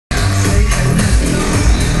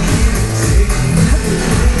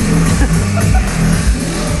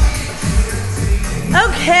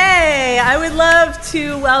love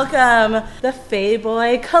to welcome the Fey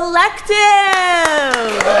Boy Collective.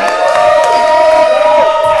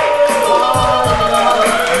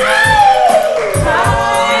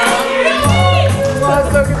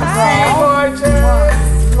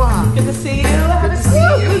 Good to see you. Good to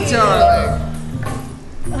see you, darling.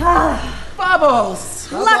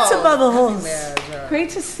 Bubbles. Lots of bubbles.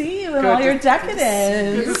 Great to see you in all your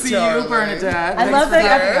decadence. Good to see you, Bernadette. I love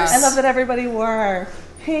that everybody wore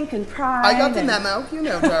pink and pride. I got the memo, you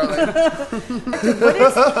know, darling.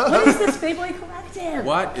 What is this Fey Boy Collective?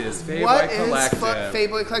 What is Fey Boy Collective? Fey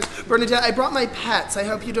Boy Collective? Bernadette, I brought my pets. I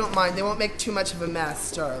hope you don't mind. They won't make too much of a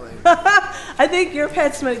mess, darling. I think your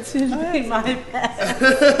pets might soon be my pets.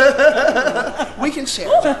 We can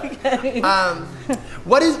share. Okay.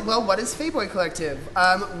 What is Fey Boy Collective?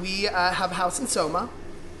 We have a house in Soma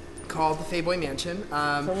called the Fey Boy Mansion. It's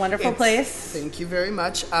a wonderful place. Thank you very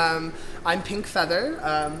much. I'm Pink Feather,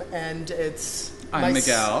 and it's I'm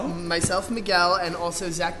Miguel. Myself, Miguel, and also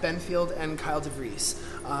Zach Benfield and Kyle DeVries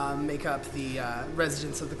make up the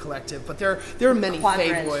residents of the collective. But there are many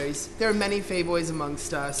Fey Boys. There are many Fey Boys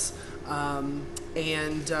amongst us, and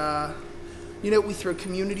we throw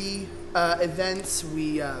community events.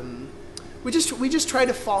 We just try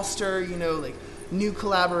to foster like new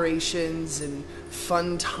collaborations and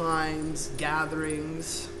fun times,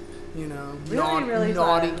 gatherings.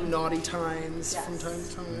 Naughty times from time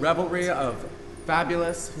to time. Revelry of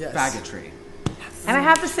fabulous faggotry. And I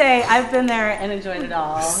have to say, I've been there and enjoyed it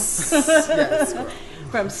all. Yes.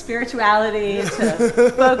 From spirituality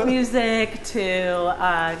to folk music to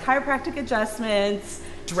chiropractic adjustments,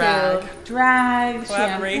 drag, collaboration,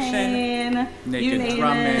 champagne, naked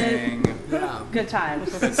drumming. Yeah. Good times.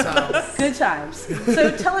 Good times. Good times.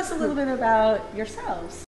 So tell us a little bit about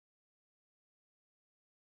yourselves.